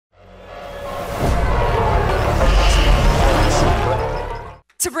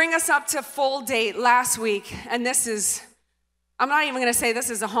To bring us up to full date last week, and this is, I'm not even gonna say this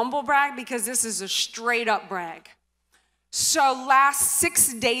is a humble brag because this is a straight up brag. So last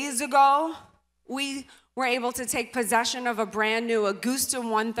 6 days ago, we were able to take possession of a brand new Augusta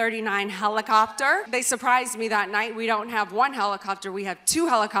 139 helicopter. They surprised me that night. We don't have one helicopter, we have 2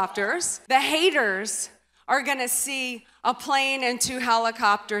 helicopters. The haters are gonna see a plane and 2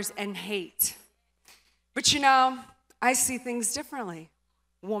 helicopters and hate. But you know, I see things differently.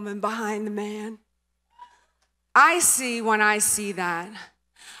 Woman behind the man. I see when I see that,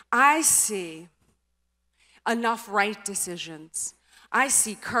 I see enough right decisions. I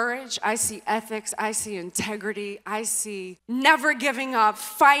see courage, I see ethics, I see integrity, I see never giving up,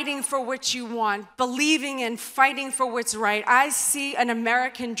 fighting for what you want, believing in fighting for what's right. I see an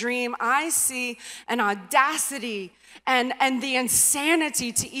American dream. I see an audacity and the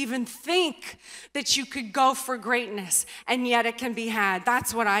insanity to even think that you could go for greatness and yet it can be had.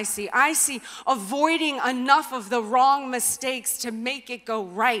 That's what I see. I see avoiding enough of the wrong mistakes to make it go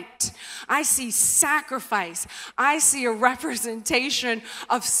right. I see sacrifice. I see a representation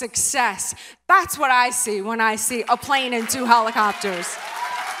of success. That's what I see when I see a plane and 2 helicopters.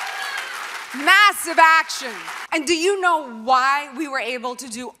 Massive action. And do you know why we were able to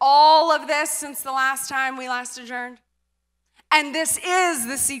do all of this since the last time we last adjourned? And this is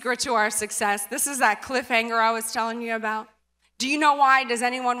the secret to our success. This is that cliffhanger I was telling you about. Do you know why? Does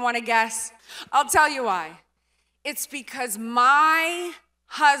anyone want to guess? I'll tell you why. It's because my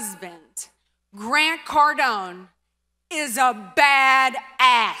husband, Grant Cardone, is a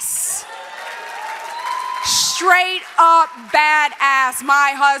badass. Straight up badass.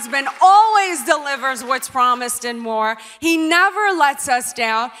 My husband always delivers what's promised and more. He never lets us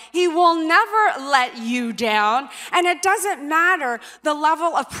down. He will never let you down. And it doesn't matter the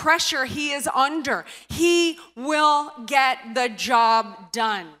level of pressure he is under. He will get the job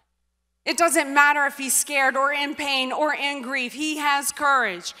done. It doesn't matter if he's scared or in pain or in grief. He has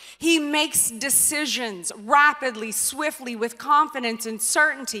courage. He makes decisions rapidly, swiftly, with confidence and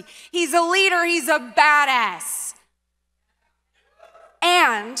certainty. He's a leader. He's a badass.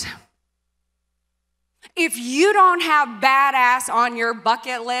 And if you don't have badass on your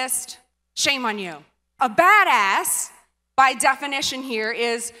bucket list, shame on you. A badass, by definition here,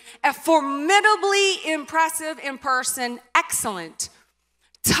 is a formidably impressive in person, excellent,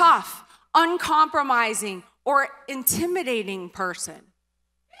 tough, uncompromising, or intimidating person.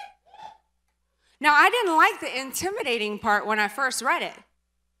 Now, I didn't like the intimidating part when I first read it.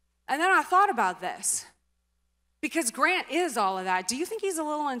 And then I thought about this. Because Grant is all of that. Do you think he's a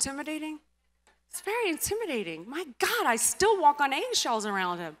little intimidating? It's very intimidating. My God, I still walk on eggshells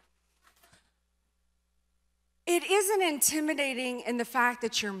around him. It isn't intimidating in the fact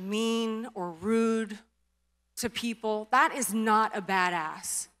that you're mean or rude to people. That is not a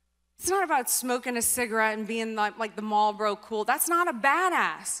badass. It's not about smoking a cigarette and being like the Marlboro cool. That's not a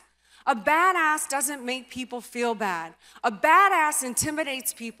badass. A badass doesn't make people feel bad. A badass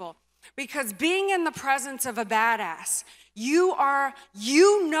intimidates people because being in the presence of a badass, you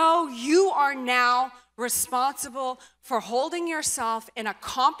know you are now responsible for holding yourself in a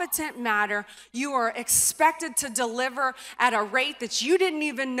competent manner. You are expected to deliver at a rate that you didn't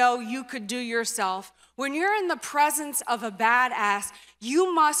even know you could do yourself. When you're in the presence of a badass,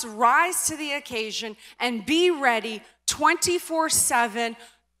 you must rise to the occasion and be ready 24/7,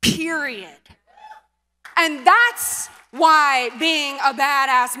 period. And that's why being a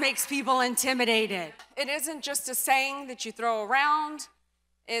badass makes people intimidated. It isn't just a saying that you throw around.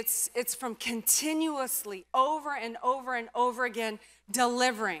 It's from continuously over and over and over again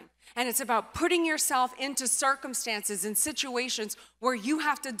delivering. And it's about putting yourself into circumstances and situations where you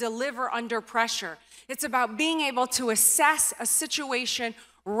have to deliver under pressure. It's about being able to assess a situation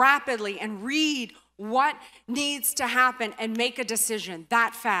rapidly and read what needs to happen and make a decision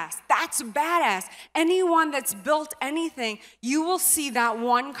that fast. That's badass. Anyone that's built anything, you will see that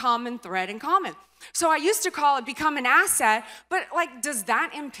one common thread in common. So I used to call it become an asset, but like, does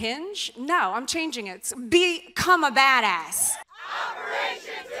that impinge? No, I'm changing it. It's become a badass.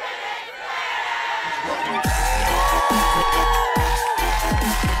 Operation 10X Badass!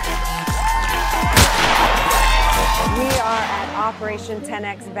 We are at Operation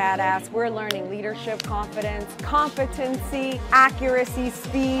 10X Badass. We're learning leadership, confidence, competency, accuracy,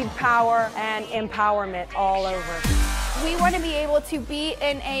 speed, power, and empowerment all over. We want to be able to be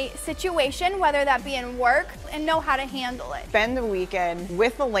in a situation, whether that be in work, and know how to handle it. Spend the weekend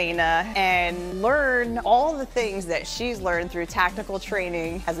with Elena and learn all the things that she's learned through tactical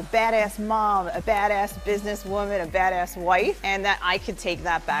training as a badass mom, a badass businesswoman, a badass wife, and that I could take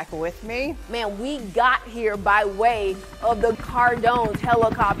that back with me. Man, we got here by way of the Cardone's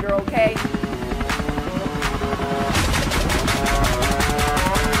helicopter, okay?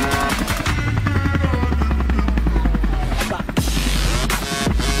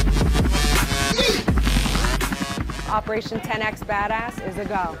 Operation 10X Badass is a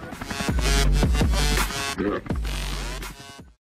go.